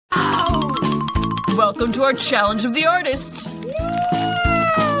Welcome to our challenge of the artists.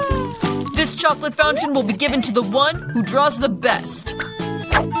 This chocolate fountain will be given to the one who draws the best.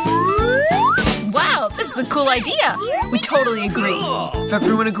 Wow, this is a cool idea. We totally agree. If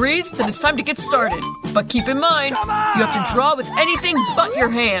everyone agrees, then it's time to get started. But keep in mind, you have to draw with anything but your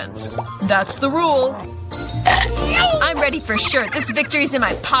hands. That's the rule. I'm ready for sure. This victory's in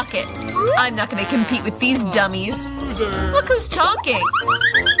my pocket. I'm not going to compete with these dummies. Look who's talking.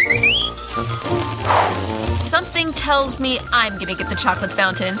 Something tells me I'm going to get the chocolate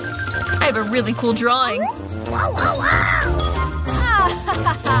fountain. I have a really cool drawing.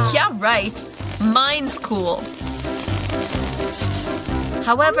 Yeah, right. Mine's cool.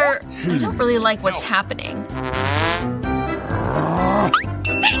 However, I don't really like what's happening.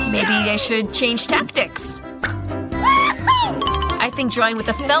 Maybe I should change tactics. I think drawing with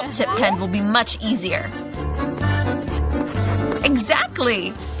a felt tip pen will be much easier.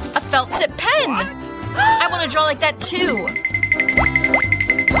 Exactly! A felt tip pen! I want to draw like that too.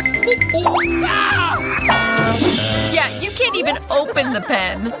 Yeah, you can't even open the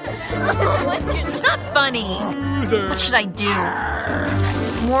pen. It's not funny. What should I do?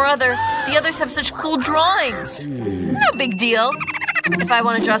 The others have such cool drawings. No big deal. If I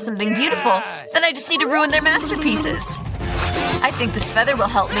want to draw something beautiful, then I just need to ruin their masterpieces. I think this feather will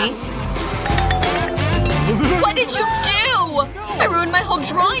help me. What did you do? I ruined my whole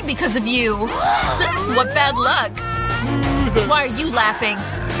drawing because of you. What bad luck. Why are you laughing?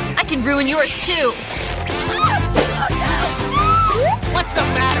 I can ruin yours too. What's the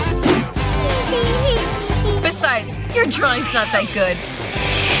matter? Besides, your drawing's not that good.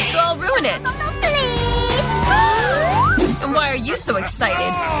 So I'll ruin it. And why are you so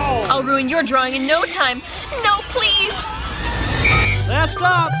excited? I'll ruin your drawing in no time. No, please! Last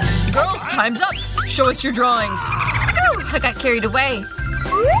stop! Girls, time's up. Show us your drawings. Whew, I got carried away.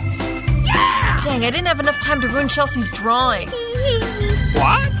 Dang, I didn't have enough time to ruin Chelsea's drawing.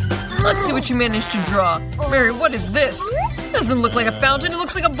 What? Let's see what you managed to draw. Mary, what is this? It doesn't look like a fountain, it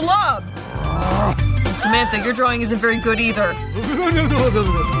looks like a blob. And Samantha, your drawing isn't very good either.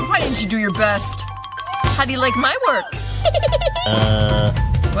 Why didn't you do your best? How do you like my work?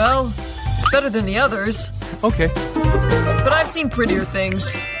 Well, it's better than the others. Okay. But I've seen prettier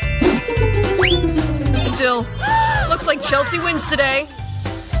things. Still, looks like Chelsea wins today.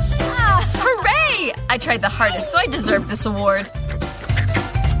 Hooray! I tried the hardest, so I deserve this award.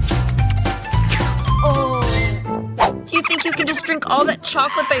 You think you can just drink all that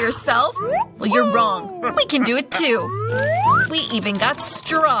chocolate by yourself? Well, you're wrong. We can do it too. We even got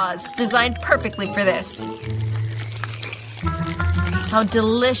straws designed perfectly for this. How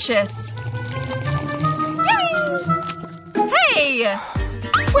delicious. Hey!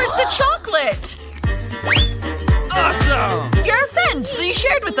 Where's the chocolate? Awesome! You're a friend, so you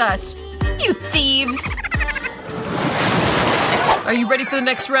shared with us. You thieves! Are you ready for the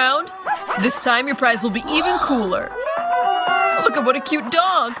next round? This time your prize will be even cooler. Look at what a cute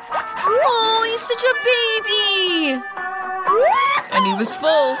dog. Oh, he's such a baby. And he was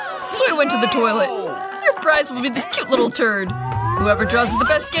full, so he went to the toilet. Your prize will be this cute little turd. Whoever draws it the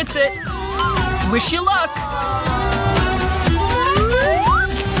best gets it. Wish you luck.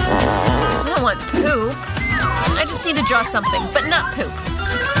 I don't want poop. I just need to draw something, but not poop.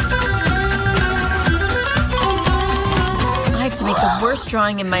 I have to make the worst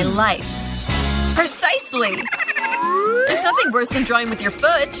drawing in my life. Precisely! There's nothing worse than drawing with your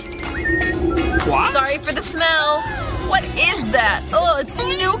foot. What? Sorry for the smell. What is that? Oh, it's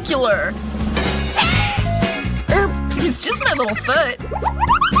nuclear. Oops. It's just my little foot.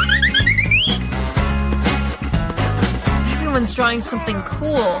 Everyone's drawing something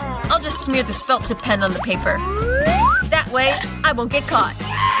cool. I'll just smear this felt tip pen on the paper. That way, I won't get caught.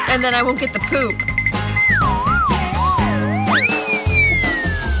 And then I won't get the poop.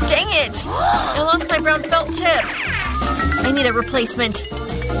 Dang it! I lost my brown felt tip. I need a replacement.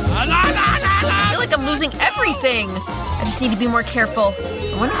 I feel like I'm losing everything. I just need to be more careful.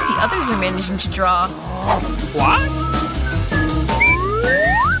 I wonder what the others are managing to draw. What?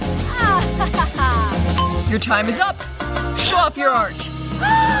 Your time is up. Show off your art.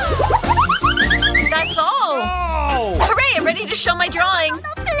 That's all. Oh! Hooray, I'm ready to show my drawing.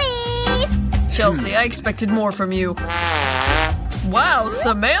 Please! Chelsea, I expected more from you. Wow,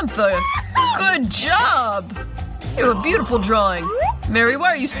 Samantha. Good job. You have a beautiful drawing. Mary, why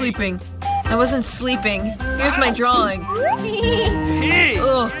are you sleeping? I wasn't sleeping. Here's my drawing. Hey!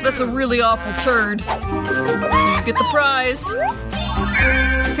 Ugh, that's a really awful turd. So you get the prize.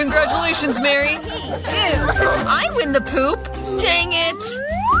 Congratulations, Mary. I win the poop. Dang it.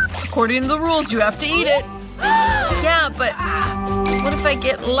 According to the rules, you have to eat it. Yeah, but What if I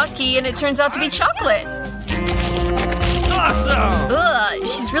get lucky and it turns out to be chocolate? Awesome! Ugh,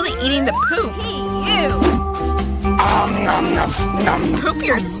 she's really eating the poop. Poop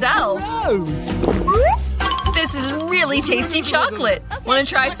yourself. This is really tasty chocolate. Want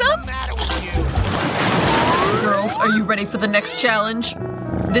to try some? Girls, are you ready for the next challenge?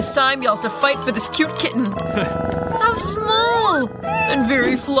 This time you'll have to fight for this cute kitten. How small and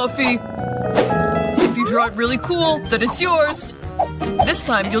very fluffy. If you draw it really cool, then it's yours. This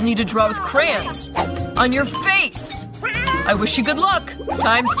time you'll need to draw with crayons on your face. I wish you good luck.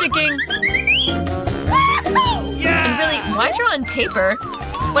 Time's ticking. And really, why draw on paper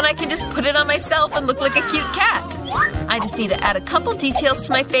when I can just put it on myself and look like a cute cat? I just need to add a couple details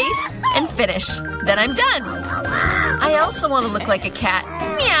to my face and finish. Then I'm done. I also want to look like a cat.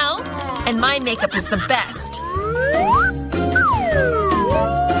 Meow. And my makeup is the best.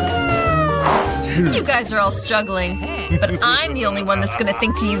 You guys are all struggling, but I'm the only one that's going to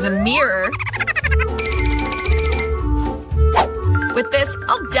think to use a mirror. With this,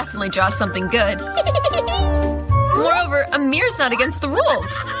 I'll definitely draw something good. Moreover, a mirror's not against the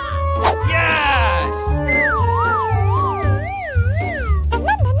rules. Yes!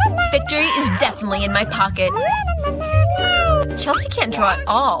 Victory is definitely in my pocket. Chelsea can't draw at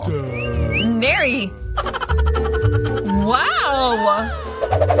all. Mary! Wow!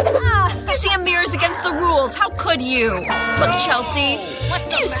 Using a mirror is against the rules. How could you? Look, Chelsea.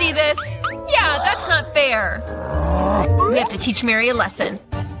 Do you see this? Yeah, that's not fair. We have to teach Mary a lesson.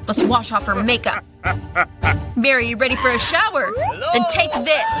 Let's wash off her makeup. Mary, you ready for a shower? Then take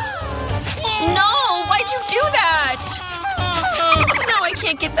this. No, why'd you do that? Now I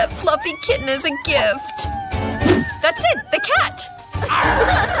can't get that fluffy kitten as a gift. That's it, the cat.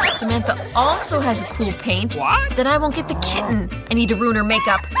 Samantha also has a cool paint. What? Then I won't get the kitten. I need to ruin her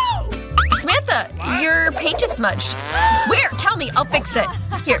makeup. Samantha, your paint is smudged. Where? Tell me, I'll fix it.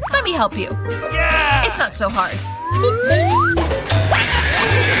 Here, let me help you. Yeah! It's not so hard.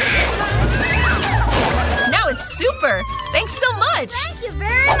 Now it's super! Thanks so much! Thank you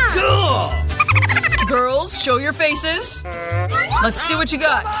very much. Cool! Girls, show your faces. Let's see what you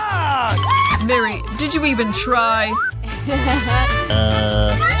got. Mary, did you even try?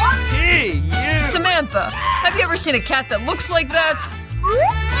 Hey, you! Samantha, have you ever seen a cat that looks like that?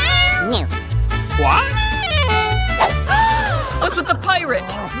 What? What's with the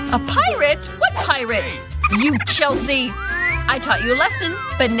pirate? A pirate? What pirate? You, Chelsea! I taught you a lesson,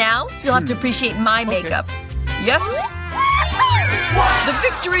 but now you'll have to appreciate my makeup. Yes? The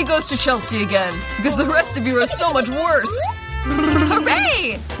victory goes to Chelsea again, because the rest of you are so much worse.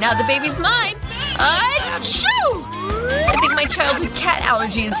 Hooray! Now the baby's mine. Achoo! I think my childhood cat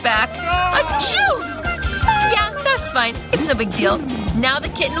allergy is back. Achoo! Yeah, that's fine. It's no big deal. Now the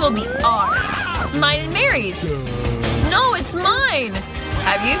kitten will be ours. Mine and Mary's. No, it's mine.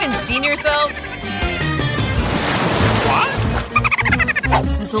 Have you even seen yourself? What?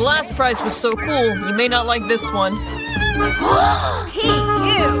 Since the last prize was so cool, you may not like this one.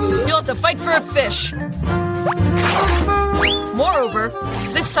 You'll have to fight for a fish. Moreover,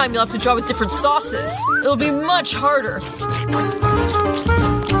 this time you'll have to draw with different sauces. It'll be much harder.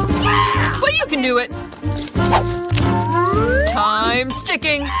 But you can do it. Time's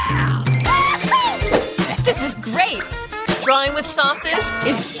ticking. This is great. Drawing with sauces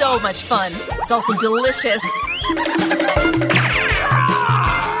is so much fun. It's also delicious.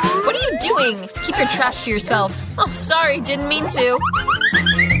 What are you doing? Keep your trash to yourself. Oh, sorry, didn't mean to.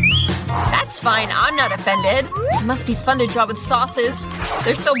 That's fine, I'm not offended. It must be fun to draw with sauces.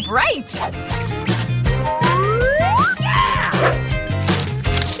 They're so bright.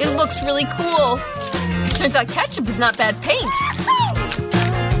 It looks really cool. Turns out ketchup is not bad paint.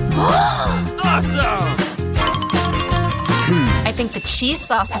 Awesome! I think the cheese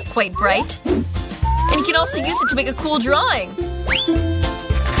sauce is quite bright. And you can also use it to make a cool drawing.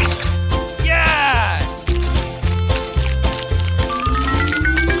 Yes!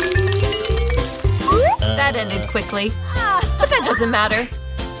 That ended quickly. But that doesn't matter.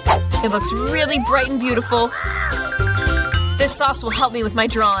 It looks really bright and beautiful. This sauce will help me with my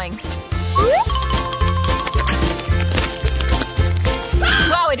drawing.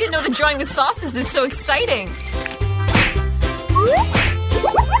 Wow, I didn't know that drawing with sauces is so exciting.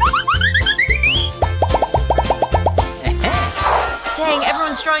 Dang,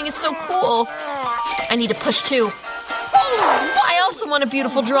 everyone's drawing is so cool. I need to push too. I also want a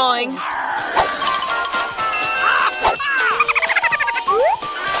beautiful drawing.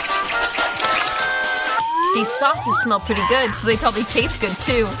 These sauces smell pretty good, so they probably taste good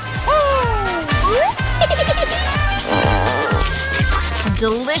too. How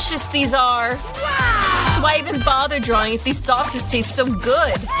delicious these are. Why even bother drawing if these sauces taste so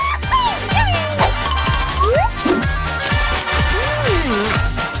good?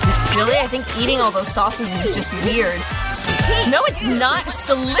 Really? I think eating all those sauces is just weird. No, it's not. It's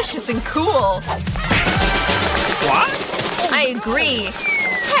delicious and cool. What? I agree.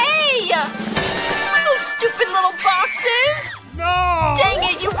 Hey! Those stupid little boxes! No! Dang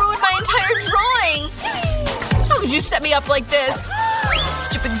it, you ruined my entire drawing! How could you set me up like this?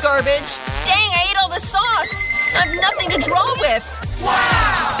 Stupid garbage. Dang, I ate all the sauce! I have nothing to draw with!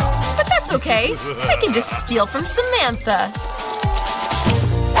 Wow! But that's okay. I can just steal from Samantha.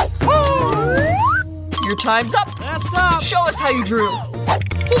 Your time's up! Messed up! Show us how you drew!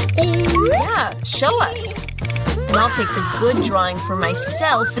 Yeah, show us. And I'll take the good drawing for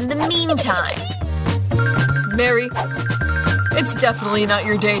myself in the meantime. Mary, it's definitely not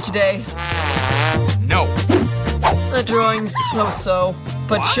your day today. No. That drawing's so-so.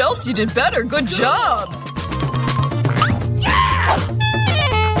 But what? Chelsea did better. Good job!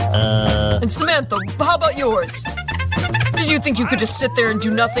 And Samantha, how about yours? Did you think you could just sit there and do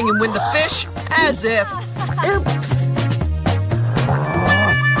nothing and win the fish? As if. Oops.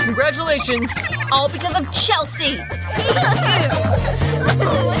 Congratulations. All because of Chelsea.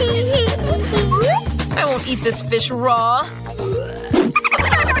 I won't eat this fish raw. Please.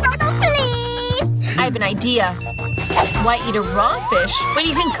 I have an idea. Why eat a raw fish when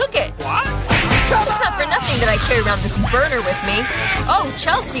you can cook it? What? It's not for nothing that I carry around this burner with me. Oh,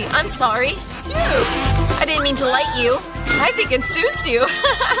 Chelsea, I'm sorry. I didn't mean to light you. I think it suits you.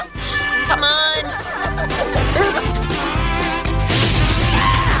 Come on. Oops.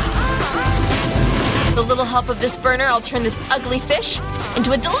 With a little help of this burner, I'll turn this ugly fish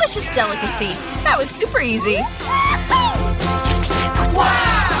into a delicious delicacy. That was super easy.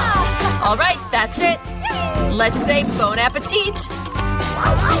 Wow! All right, that's it. Let's say bon appetit.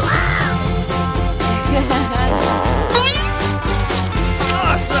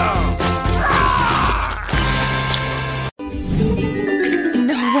 Awesome!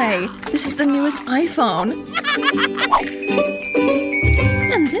 No way. This is the newest iPhone.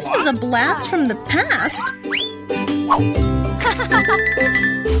 And this is a blast from the past.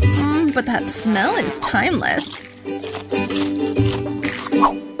 But that smell is timeless.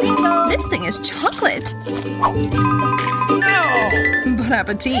 This thing is chocolate. No! Bon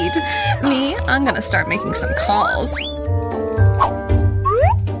appetit. Me, I'm gonna start making some calls.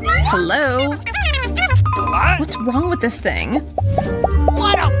 Hello? What? What's wrong with this thing?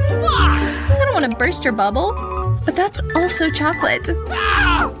 What a fuck! I don't want to burst your bubble, but that's also chocolate.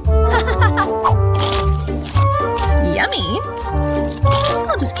 Yummy!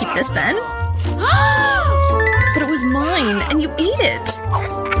 I'll just keep this then. But it was mine, and you ate it!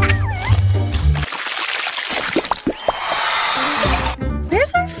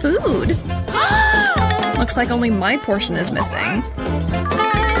 Where's our food? Looks like only my portion is missing.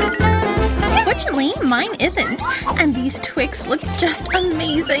 Fortunately, mine isn't, and these Twix look just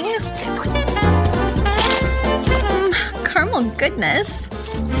amazing. Caramel goodness.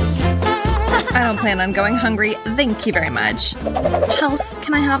 I don't plan on going hungry, thank you very much. Chels,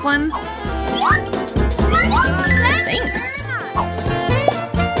 can I have one? Thanks.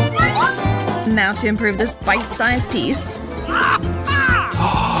 Now to improve this bite-sized piece.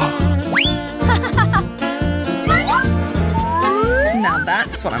 Now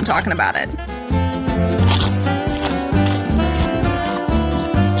that's what I'm talking about it.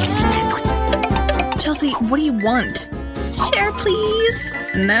 Chelsea, what do you want? Share, please.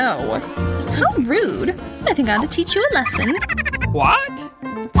 No. How rude. I think I ought to teach you a lesson. What?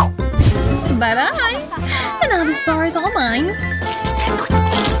 Bye-bye. And now this bar is all mine.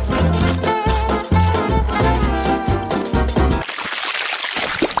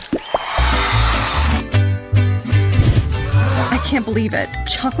 I can't believe it.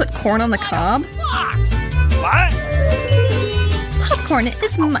 Chocolate corn on the cob? What? Popcorn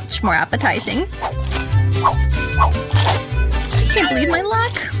is much more appetizing. I can't believe my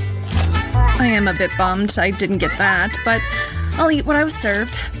luck. I am a bit bummed I didn't get that, but I'll eat what I was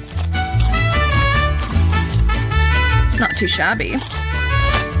served. Not too shabby.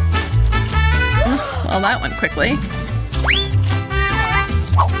 Well, that went quickly.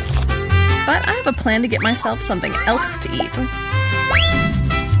 But I have a plan to get myself something else to eat.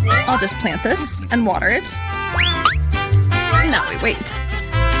 I'll just plant this and water it. Now we wait.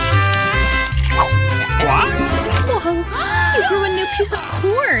 What? Whoa! You grew a new piece of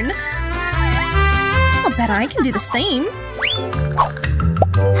corn! I'll bet I can do the same.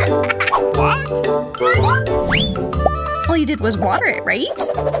 What? All you did was water it, right?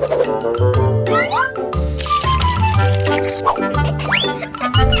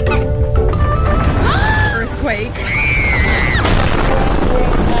 earthquake.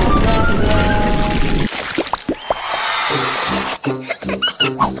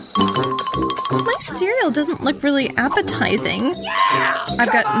 My cereal doesn't look really appetizing.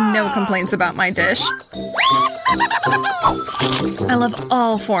 I've got no complaints about my dish. I love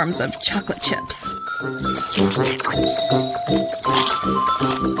all forms of chocolate chips.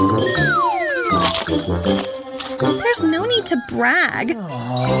 There's no need to brag.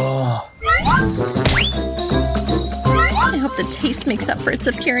 I hope the taste makes up for its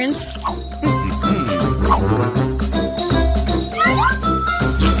appearance.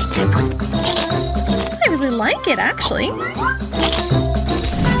 I really like it, actually.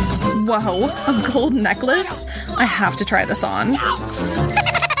 Whoa, a gold necklace? I have to try this on. I've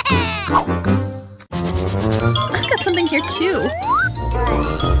got something here too.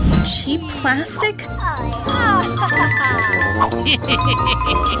 Cheap plastic?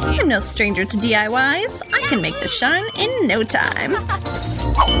 I'm no stranger to DIYs. I can make this shine in no time.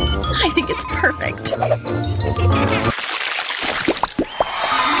 I think it's perfect.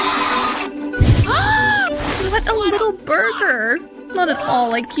 What a little burger! Not at all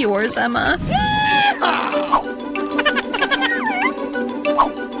like yours, Emma.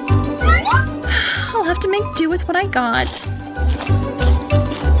 I'll have to make do with what I got.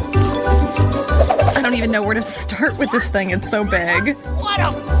 I don't even know where to start with this thing, it's so big. What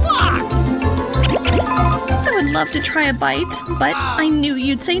a fuck! I would love to try a bite, but I knew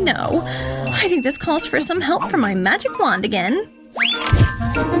you'd say no. I think this calls for some help from my magic wand again.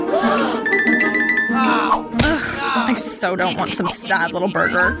 Ugh, I so don't want some sad little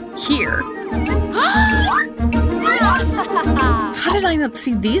burger. Here. How did I not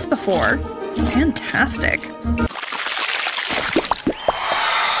see these before? Fantastic.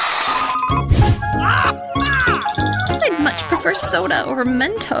 I'd much prefer soda over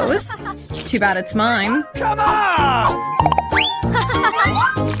Mentos. Too bad it's mine. Come on!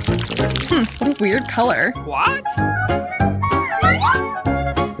 What a weird color. What?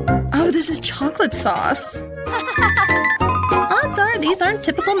 Oh, this is chocolate sauce. Odds are these aren't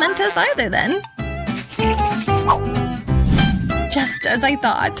typical Mentos either then. Just as I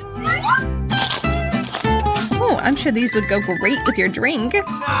thought. Oh, I'm sure these would go great with your drink. Do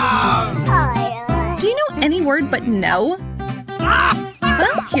you know any word but no?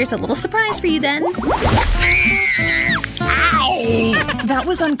 Well, here's a little surprise for you then. Ow! That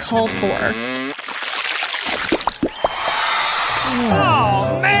was uncalled for.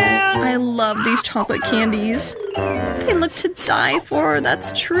 Oh, man! I love these chocolate candies. They look to die for,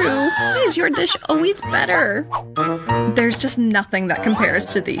 that's true. Why is your dish always better? There's just nothing that compares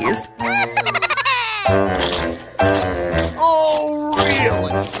to these. Oh,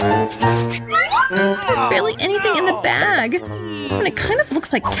 really? There's barely anything in the bag. And it kind of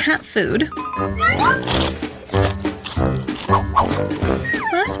looks like cat food.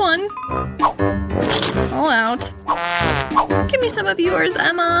 Last one. All out. Give me some of yours,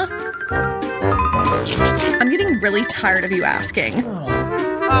 Emma. I'm getting really tired of you asking.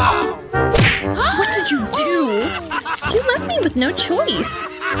 What did you do? You left me with no choice.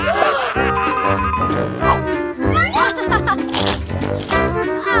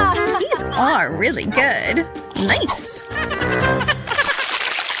 These are really good. Nice.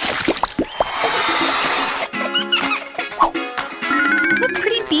 What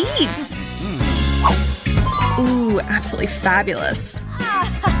pretty beads. Ooh, absolutely fabulous.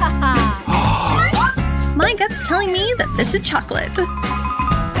 My gut's telling me that this is chocolate.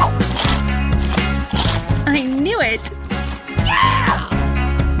 I knew it.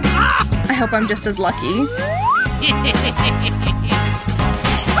 I hope I'm just as lucky.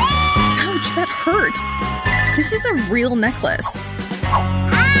 Ouch, that hurt. This is a real necklace.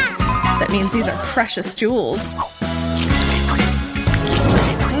 That means these are precious jewels.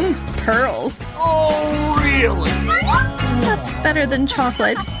 Pearls. Oh, really? That's better than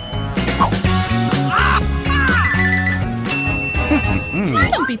chocolate.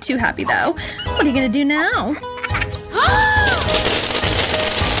 Don't be too happy, though. What are you gonna do now?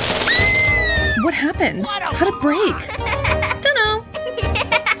 What happened? How'd it break? Dunno.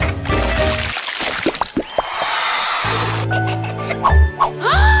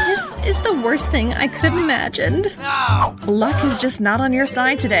 This is the worst thing I could have imagined. Luck is just not on your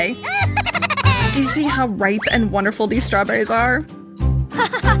side today. Do you see how ripe and wonderful these strawberries are?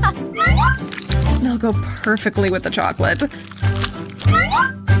 They'll go perfectly with the chocolate.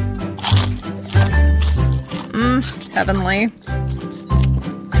 Heavenly.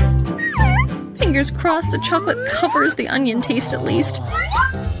 Fingers crossed the chocolate covers the onion taste at least.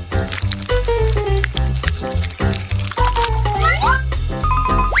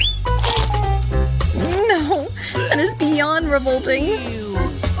 No. is beyond revolting.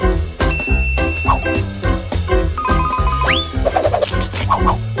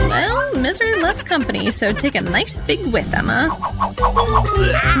 Well, misery loves company, so take a nice big whiff, Emma.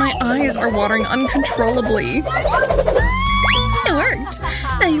 My eyes are watering uncontrollably. It worked.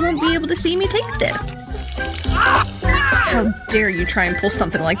 Now you won't be able to see me take this. How dare you try and pull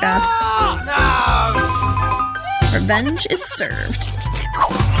something like that? Revenge is served.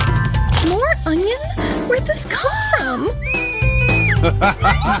 More onion? Where'd this come from?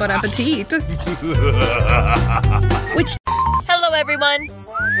 Bon appetit. Which… Hello, everyone.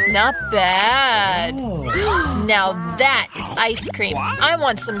 Not bad. Now that is ice cream. I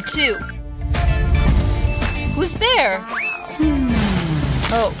want some too. Who's there?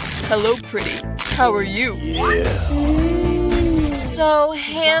 Oh, hello, pretty. How are you? So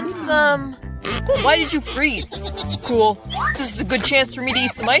handsome. Why did you freeze? Cool. This is a good chance for me to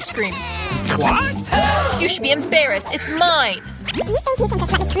eat some ice cream. What? You should be embarrassed. It's mine. You think you can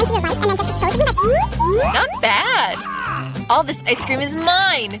just let me come into your life and then just dispose of me like… Not bad. All this ice cream is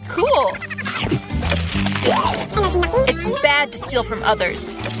mine. Cool. It's bad to steal from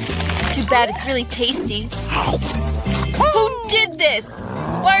others. Too bad it's really tasty. Who did this?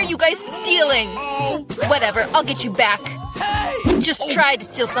 Why are you guys stealing? Whatever, I'll get you back. Just try to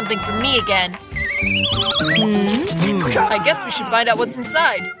steal something from me again. I guess we should find out what's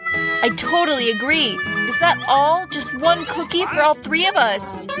inside. I totally agree. Is that all? Just one cookie for all three of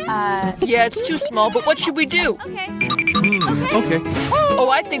us? Yeah, it's too small, but what should we do? Okay. Oh,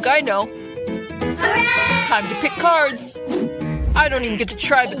 I think I know. Time to pick cards. I don't even get to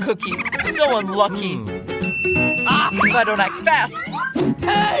try the cookie. So unlucky. If I don't act fast.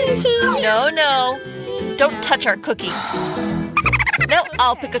 No, no. Don't touch our cookie. No,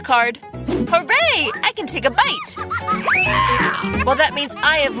 I'll pick a card. Hooray! I can take a bite. Well, that means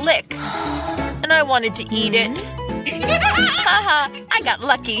I have lick. And I wanted to eat it. Haha, I got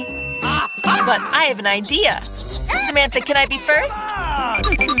lucky. But I have an idea. Samantha, can I be first?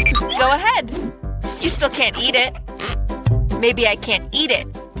 Go ahead. You still can't eat it. Maybe I can't eat it,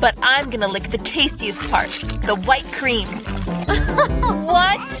 but I'm gonna lick the tastiest part, the white cream.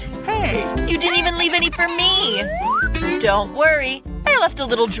 What? Hey! You didn't even leave any for me. Don't worry. I left a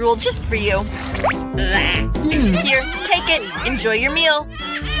little drool just for you. Here, take it. Enjoy your meal.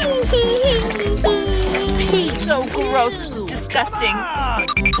 So gross. This is disgusting.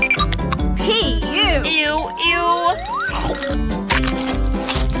 Hey, you! Ew, ew!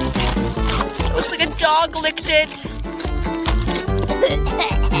 Looks like a dog licked it.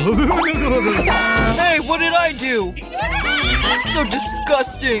 Hey, what did I do? So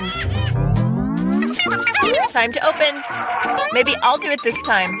disgusting. Time to open. Maybe I'll do it this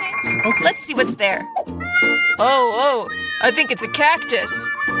time. Okay. Let's see what's there. Oh, I think it's a cactus.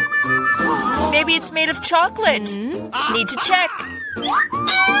 Maybe it's made of chocolate. Need to check.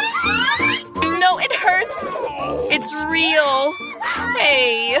 No, it hurts. It's real.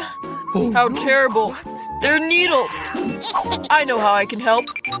 Hey. How terrible. They're needles. I know how I can help.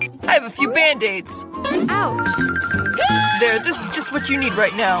 I have a few Band-Aids. Ouch. There, this is just what you need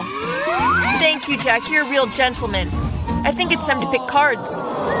right now. Thank you, Jack. You're a real gentleman. I think it's time to pick cards.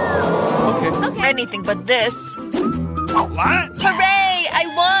 Okay. Anything but this. What? Hooray! I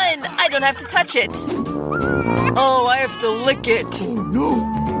won! I don't have to touch it. Oh, I have to lick it. Oh, no.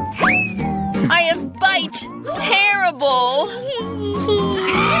 I have bite. Terrible.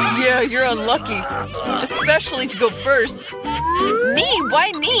 Yeah, you're unlucky. Especially to go first. Me?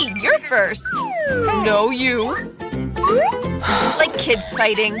 Why me? You're first. No, you. Like kids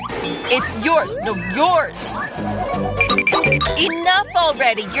fighting. It's yours. No, yours. Enough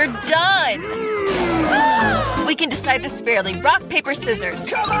already. You're done. We can decide this fairly. Rock, paper, scissors.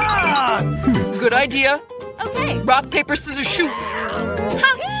 Come on! Good idea. Okay. Rock, paper, scissors, shoot.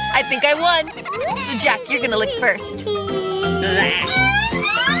 Ha! I think I won. So, Jack, you're gonna lick first.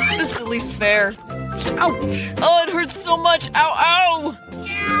 This is at least fair. Ouch! Oh, it hurts so much. Ow, ow!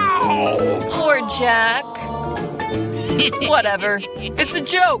 Poor Jack. Whatever. It's a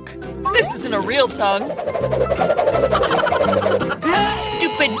joke. This isn't a real tongue.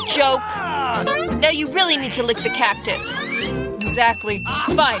 Stupid joke. Now you really need to lick the cactus. Exactly.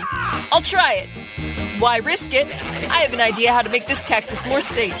 Fine. I'll try it. Why risk it? I have an idea how to make this cactus more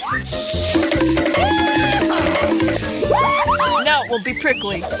safe. Now it won't be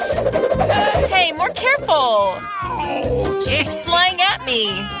prickly. Hey, more careful! It's flying at me.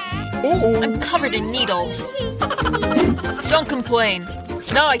 I'm covered in needles. Don't complain.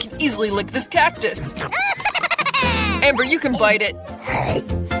 Now I can easily lick this cactus. Amber, you can bite it.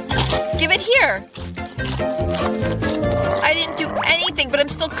 Give it here. I didn't do anything, but I'm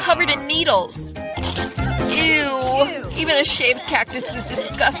still covered in needles. Ew. Even a shaved cactus is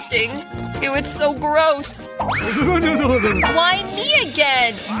disgusting. Ew, it's so gross. Why me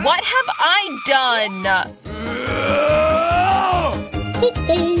again? What have I done?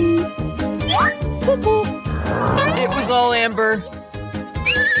 It was all Amber.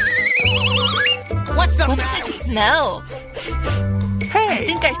 What's that smell? I Hey!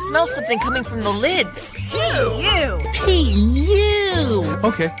 think I smell something coming from the lids. You!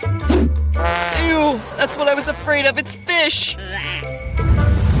 Okay. Ew, that's what I was afraid of. It's fish.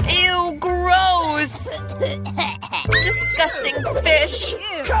 Ew, gross. Disgusting fish.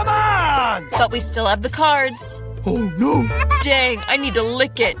 Come on! But we still have the cards. Oh no! Dang, I need to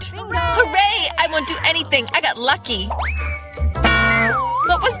lick it. Hooray! I won't do anything. I got lucky.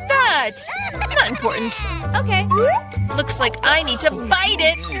 What was that? Not important. Okay. Looks like I need to bite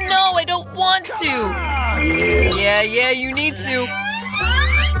it. No, I don't want to. Yeah, you need to.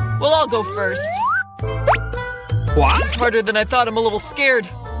 Well, I'll go first. What? This is harder than I thought. I'm a little scared.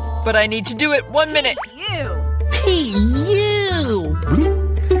 But I need to do it. 1 minute.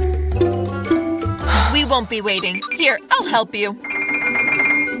 We won't be waiting. Here, I'll help you.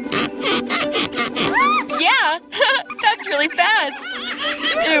 Yeah, that's really fast.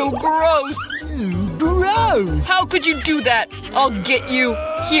 Ew, gross. Gross! How could you do that? I'll get you.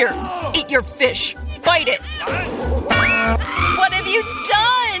 Here, eat your fish. Bite it. What have you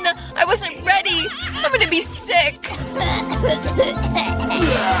done? I wasn't ready. I'm gonna be sick.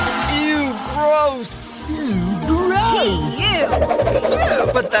 Ew, gross. Gross!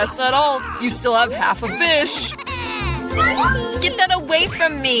 But that's not all. You still have half a fish. Get that away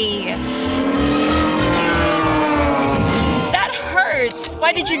from me. That hurts.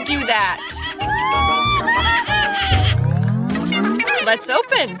 Why did you do that? Let's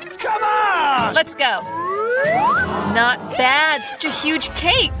open. Come on! Let's go. Not bad. Such a huge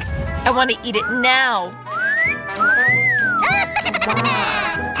cake. I want to eat it now.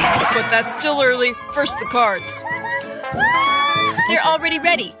 But that's still early. First the cards. They're already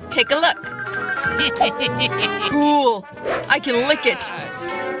ready. Take a look. Cool. I can lick it.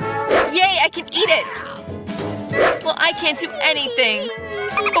 Yay, I can eat it. Well, I can't do anything.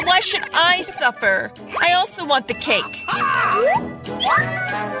 But why should I suffer? I also want the cake.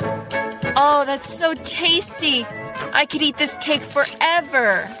 Oh, that's so tasty. I could eat this cake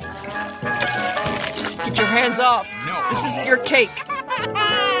forever. Get your hands off. This isn't your cake.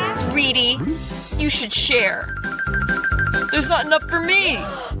 Greedy, you should share. There's not enough for me.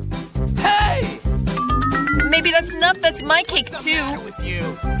 Hey! Maybe that's enough. That's my cake too. With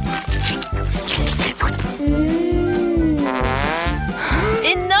you.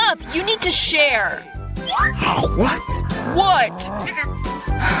 Enough. You need to share. What? What?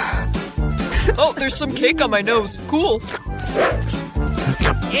 Oh, there's some cake on my nose. Cool.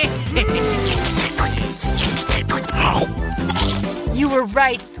 You were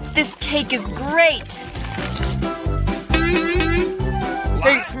right. This cake is great.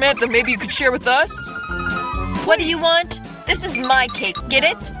 Hey, Samantha, maybe you could share with us? What do you want? This is my cake. Get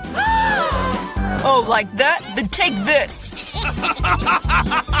it? Oh, like that? Then take this.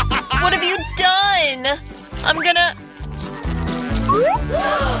 What have you done? I'm gonna...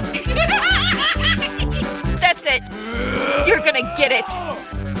 That's it. You're gonna get it.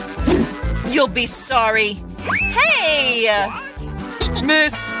 You'll be sorry. Hey!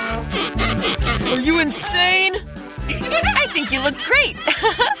 Missed. Are you insane? I think you look great.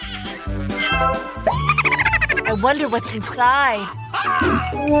 I wonder what's inside.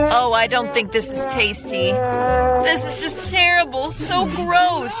 Oh, I don't think this is tasty. This is just terrible. So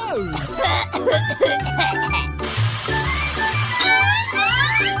gross.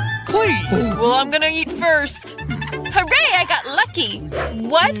 Please! Well, I'm gonna eat first. Hooray, I got lucky.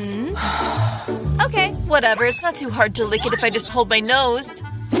 What? Okay, whatever. It's not too hard to lick it if I just hold my nose.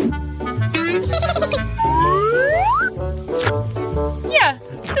 Yeah,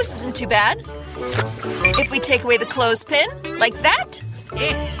 this isn't too bad. If we take away the clothespin, like that.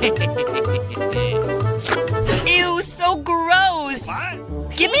 Ew, so gross.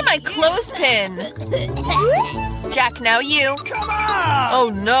 Give me my clothespin. Jack, now you. Come on! Oh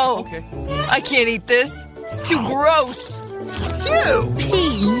no. Okay. I can't eat this. It's too gross. You!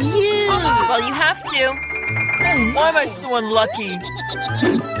 Well, you have to. Why am I so unlucky?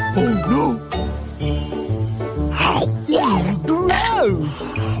 Oh no!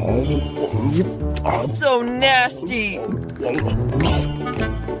 Gross! So nasty.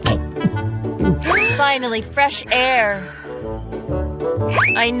 Finally, fresh air.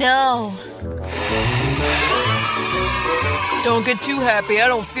 I know. Don't get too happy. I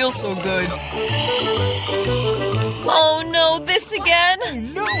don't feel so good. Oh no, this again?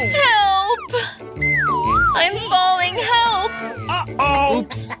 No! Help! I'm falling, help! Uh-oh.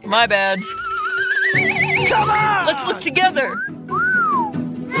 Oops, my bad. Come on. Let's look together.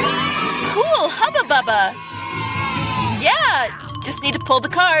 Cool, Hubba Bubba. Yeah, just need to pull the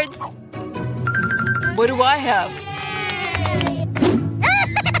cards. What do I have?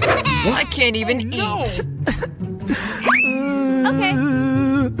 I can't even eat. Okay.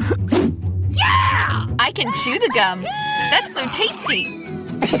 I can chew the gum. That's so tasty.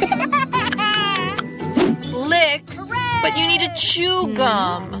 Lick, but you need to chew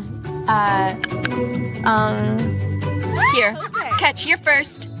gum. Here, catch, you're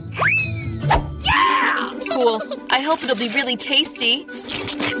first. Yeah! Cool. I hope it'll be really tasty.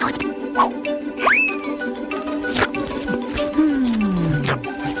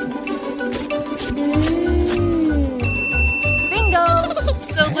 Bingo!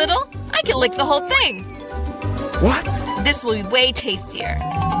 So little, I can lick the whole thing. What? This will be way tastier.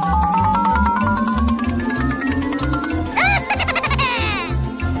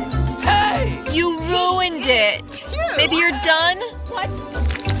 Hey! You ruined it. Maybe you're done?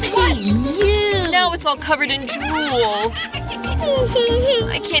 Hey, you! Now it's all covered in drool.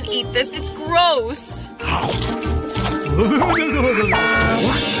 I can't eat this. It's gross.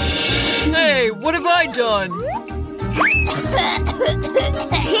 What? Hey, what have I done?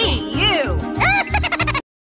 Hey, you!